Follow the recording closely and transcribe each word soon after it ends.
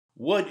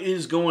What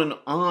is going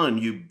on,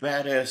 you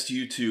badass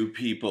YouTube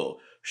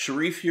people?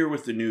 Sharif here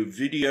with the new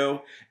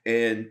video,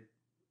 and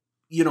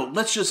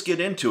let's just get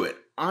into it.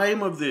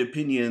 I'm of the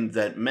opinion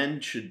that men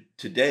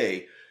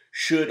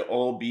should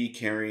all be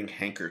carrying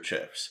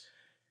handkerchiefs.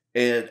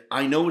 And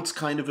I know it's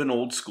kind of an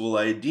old school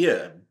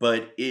idea,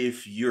 but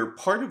if you're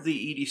part of the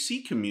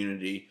EDC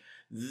community,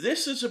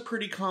 this is a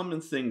pretty common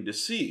thing to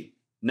see.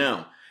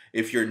 Now,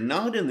 if you're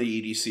not in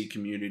the EDC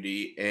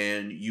community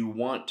and you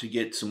want to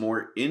get some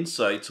more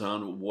insights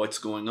on what's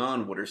going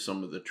on, what are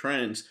some of the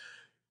trends,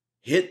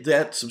 hit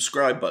that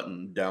subscribe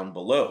button down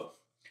below.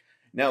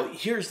 Now,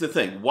 here's the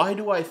thing. Why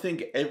do I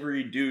think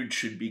every dude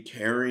should be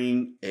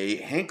carrying a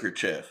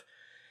handkerchief?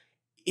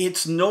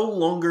 It's no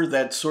longer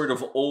that sort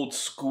of old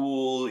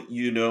school,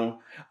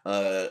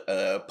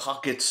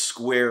 pocket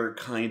square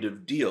kind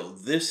of deal.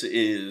 This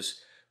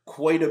is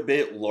quite a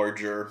bit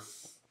larger,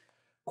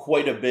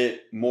 quite a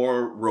bit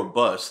more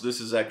robust.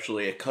 This is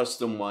actually a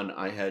custom one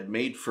I had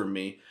made for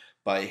me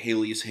by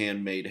Hallies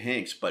Handmade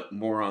Hanks, but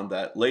more on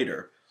that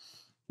later.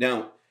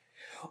 Now,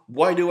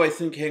 why do I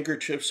think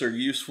handkerchiefs are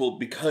useful?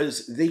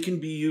 Because they can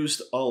be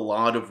used a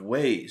lot of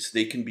ways.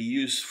 They can be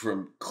used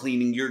from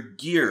cleaning your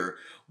gear,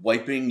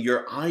 wiping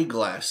your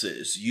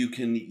eyeglasses. You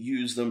can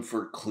use them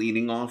for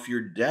cleaning off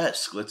your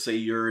desk. Let's say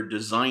you're a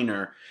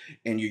designer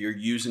and you're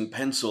using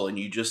pencil and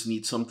you just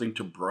need something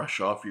to brush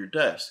off your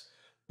desk.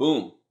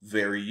 Boom,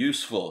 very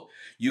useful.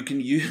 You can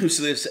use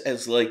this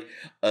as like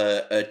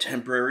a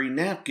temporary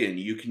napkin.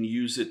 You can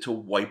use it to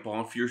wipe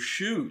off your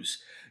shoes.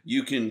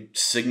 You can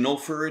signal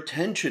for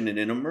attention in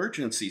an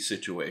emergency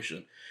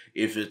situation.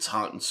 If it's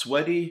hot and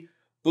sweaty,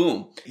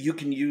 boom. You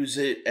can use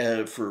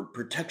it for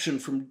protection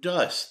from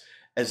dust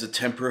as a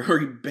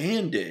temporary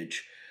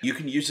bandage. You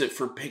can use it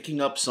for picking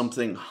up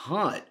something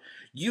hot.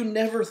 You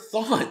never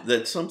thought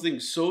that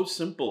something so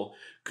simple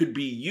could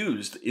be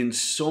used in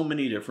so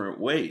many different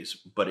ways,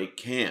 but it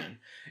can.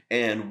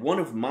 And one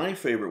of my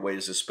favorite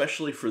ways,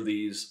 especially for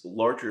these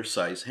larger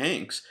size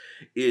hanks,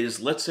 is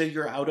let's say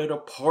you're out at a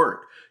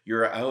park,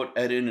 you're out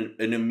at an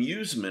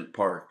amusement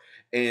park,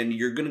 and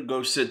you're gonna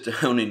go sit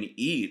down and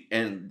eat,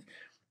 and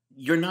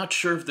you're not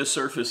sure if the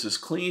surface is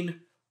clean.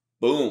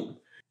 Boom.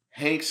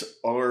 Hanks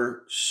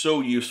are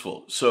so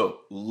useful. So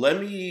let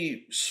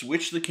me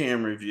switch the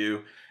camera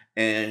view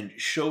and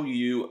show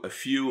you a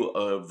few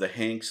of the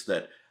hanks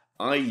that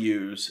I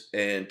use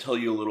and tell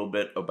you a little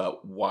bit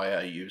about why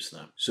I use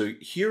them. So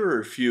here are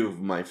a few of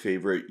my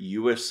favorite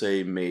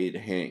USA made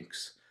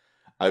hanks.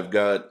 I've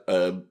got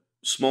a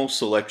small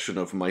selection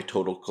of my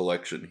total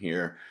collection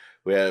here.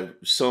 We have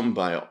some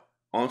by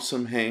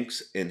Awesome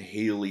Hanks and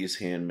Hallies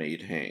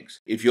Handmade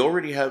Hanks. If you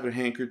already have a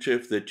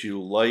handkerchief that you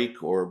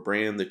like or a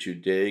brand that you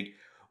dig,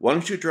 why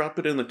don't you drop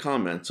it in the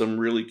comments? I'm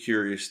really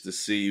curious to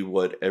see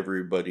what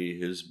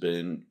everybody has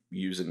been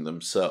using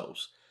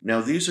themselves.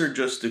 Now, these are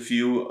just a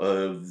few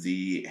of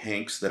the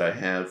hanks that I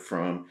have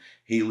from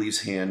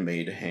Hallies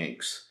Handmade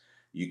Hanks.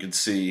 You can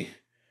see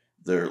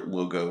their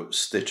logo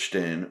stitched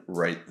in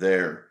right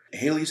there.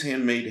 Hallies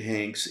Handmade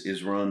Hanks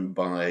is run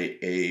by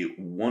a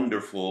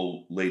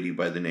wonderful lady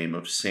by the name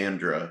of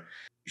Sandra.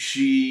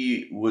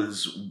 She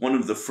was one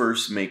of the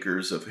first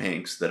makers of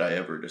hanks that I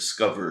ever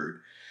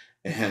discovered,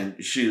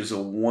 and she is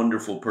a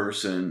wonderful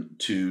person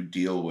to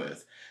deal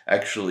with.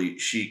 Actually,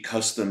 she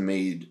custom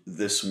made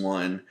this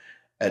one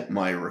at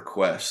my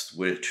request,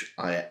 which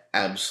I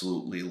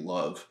absolutely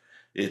love.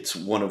 It's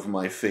one of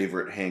my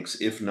favorite hanks,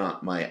 if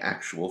not my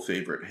actual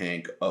favorite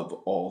hank of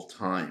all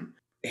time.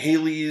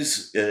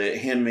 Hallies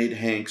Handmade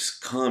Hanks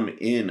come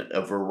in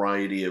a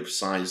variety of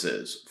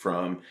sizes,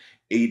 from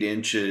 8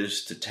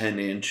 inches to 10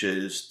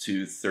 inches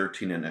to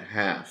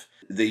 13.5.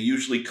 They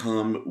usually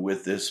come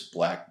with this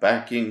black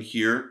backing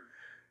here,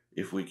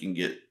 if we can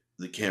get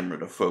the camera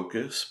to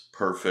focus.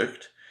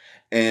 Perfect.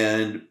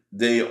 And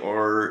they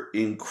are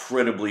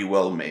incredibly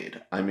well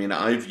made. I mean,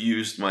 I've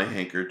used my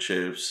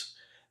handkerchiefs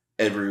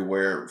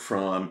everywhere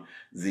from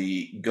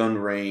the gun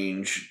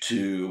range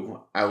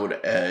to out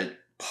at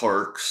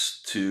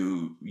parks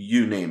to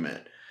you name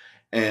it.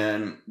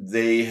 And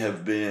they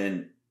have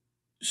been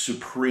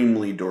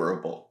supremely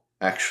durable,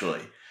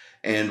 actually.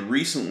 And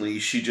recently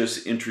she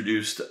just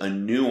introduced a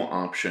new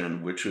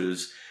option, which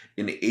is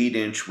an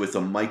 8-inch with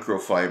a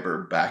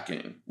microfiber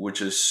backing, which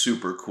is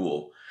super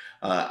cool.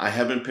 I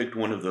haven't picked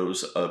one of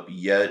those up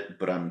yet,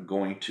 but I'm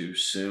going to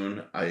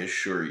soon, I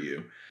assure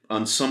you.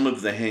 On some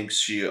of the hanks,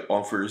 she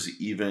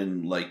offers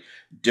even like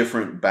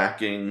different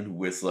backing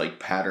with like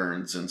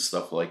patterns and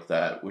stuff like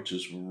that, which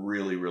is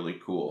really, really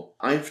cool.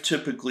 I've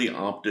typically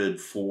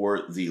opted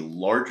for the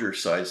larger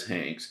size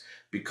hanks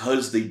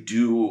because they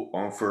do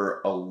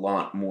offer a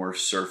lot more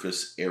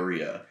surface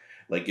area.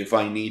 Like if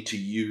I need to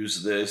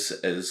use this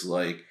as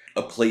like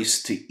a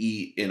place to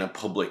eat in a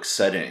public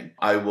setting,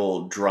 I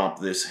will drop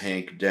this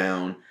hank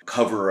down,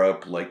 cover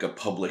up like a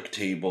public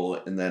table,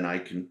 and then I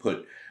can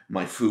put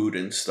my food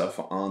and stuff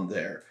on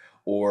there.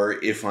 Or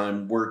if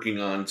I'm working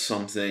on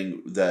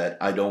something that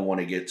I don't want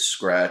to get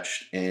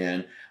scratched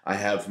and I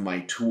have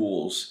my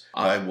tools,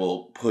 I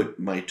will put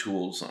my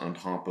tools on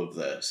top of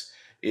this.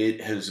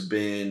 It has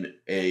been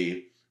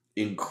a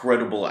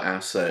incredible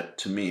asset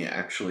to me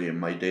actually in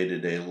my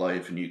day-to-day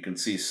life. And you can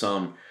see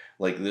some,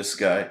 like this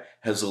guy,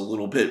 has a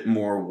little bit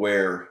more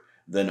wear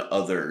than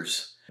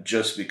others,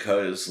 just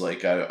because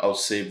like I'll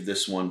save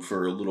this one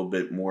for a little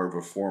bit more of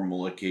a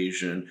formal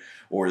occasion,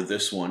 or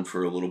this one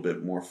for a little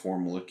bit more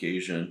formal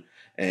occasion,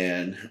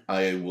 and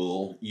I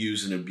will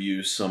use and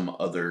abuse some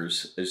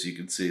others. As you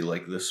can see,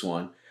 like this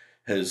one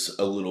has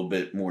a little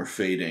bit more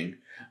fading.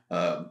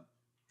 uh,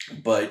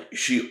 but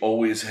she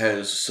always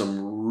has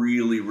some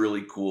really,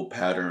 really cool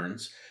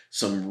patterns,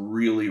 some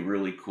really,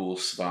 really cool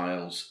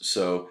styles.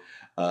 So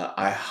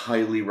I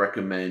highly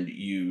recommend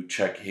you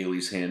check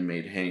Haley's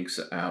Handmade Hanks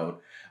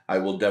out. I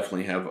will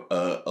definitely have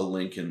a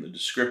link in the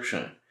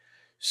description.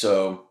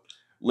 So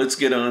let's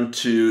get on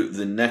to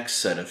the next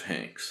set of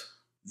hanks.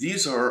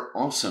 These are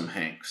awesome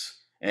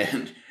hanks,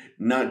 and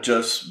not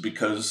just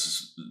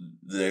because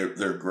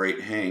they're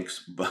great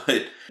hanks,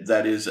 but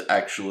that is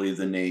actually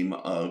the name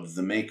of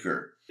the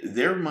maker.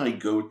 They're my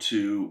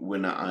go-to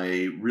when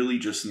I really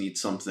just need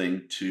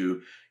something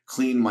to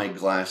clean my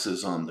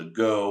glasses on the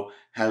go,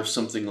 have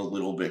something a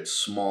little bit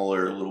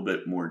smaller, a little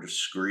bit more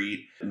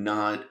discreet,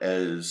 not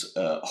as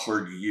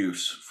hard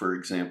use, for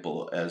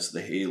example, as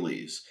the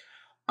Haleys.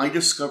 I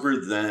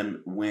discovered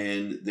them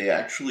when they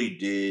actually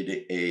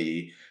did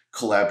a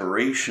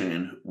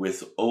collaboration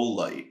with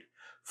Olight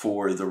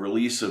for the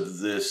release of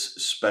this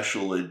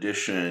special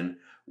edition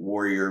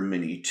Warrior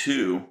Mini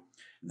 2.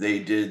 They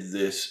did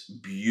this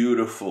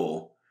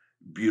beautiful,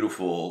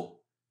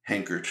 beautiful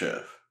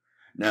handkerchief.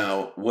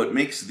 Now, what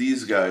makes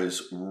these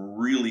guys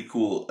really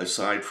cool,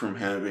 aside from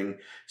having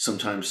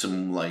sometimes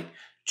some like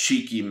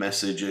cheeky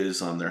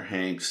messages on their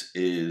hanks,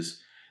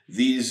 is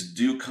these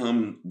do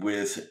come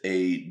with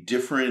a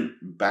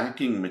different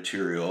backing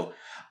material.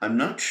 I'm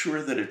not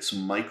sure that it's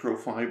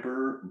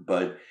microfiber,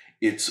 but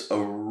it's a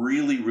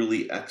really,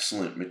 really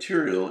excellent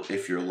material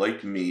if you're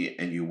like me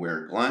and you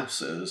wear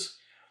glasses,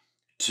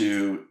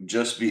 to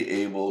just be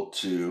able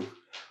to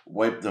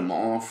wipe them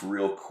off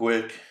real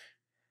quick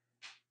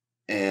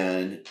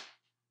and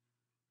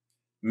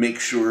make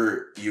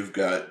sure you've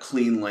got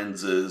clean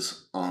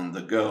lenses on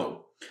the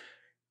go.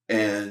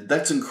 And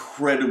that's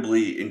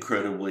incredibly,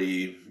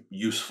 incredibly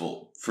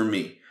useful for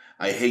me.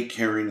 I hate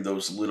carrying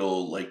those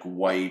little like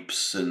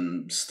wipes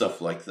and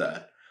stuff like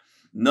that.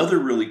 Another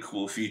really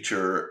cool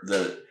feature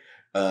that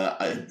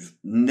I've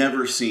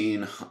never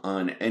seen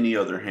on any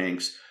other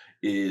hanks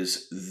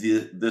is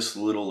this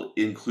little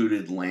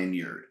included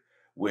lanyard,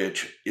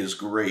 which is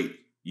great.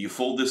 You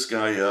fold this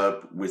guy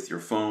up with your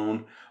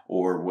phone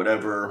or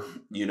whatever,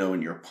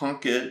 in your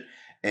pocket,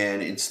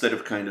 and instead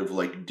of kind of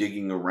like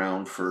digging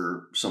around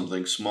for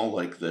something small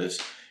like this,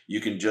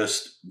 you can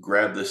just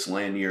grab this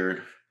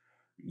lanyard,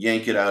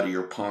 yank it out of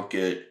your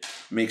pocket.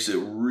 Makes it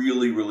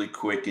really, really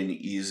quick and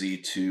easy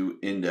to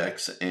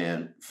index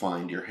and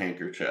find your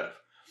handkerchief.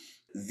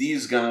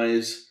 These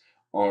guys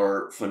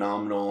are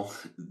phenomenal.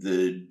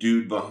 The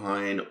dude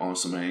behind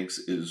Awesome Hanks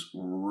is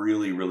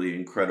really, really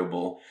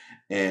incredible,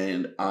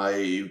 and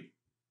I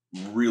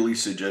really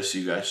suggest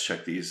you guys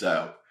check these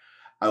out.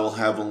 I will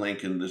have a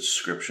link in the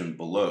description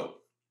below.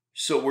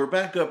 So we're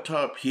back up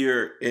top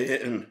here,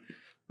 and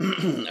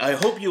I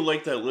hope you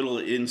like that little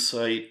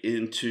insight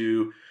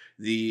into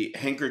the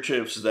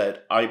handkerchiefs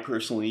that I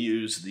personally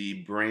use,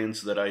 the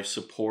brands that I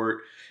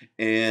support,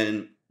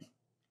 and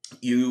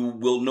you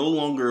will no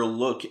longer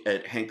look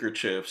at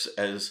handkerchiefs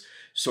as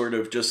sort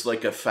of just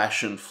like a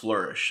fashion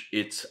flourish.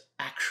 It's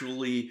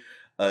actually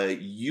a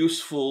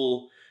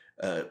useful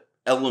uh,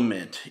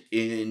 element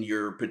in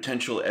your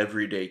potential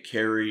everyday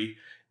carry,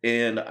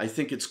 and I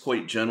think it's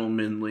quite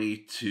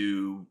gentlemanly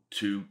to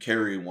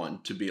carry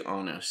one. To be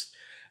honest,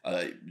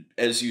 uh,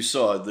 as you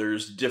saw,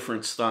 there's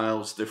different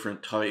styles,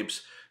 different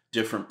types,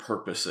 different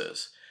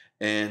purposes,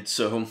 and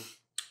so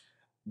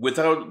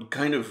without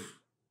kind of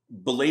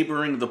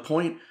belaboring the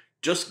point,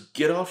 just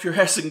get off your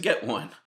ass and get one.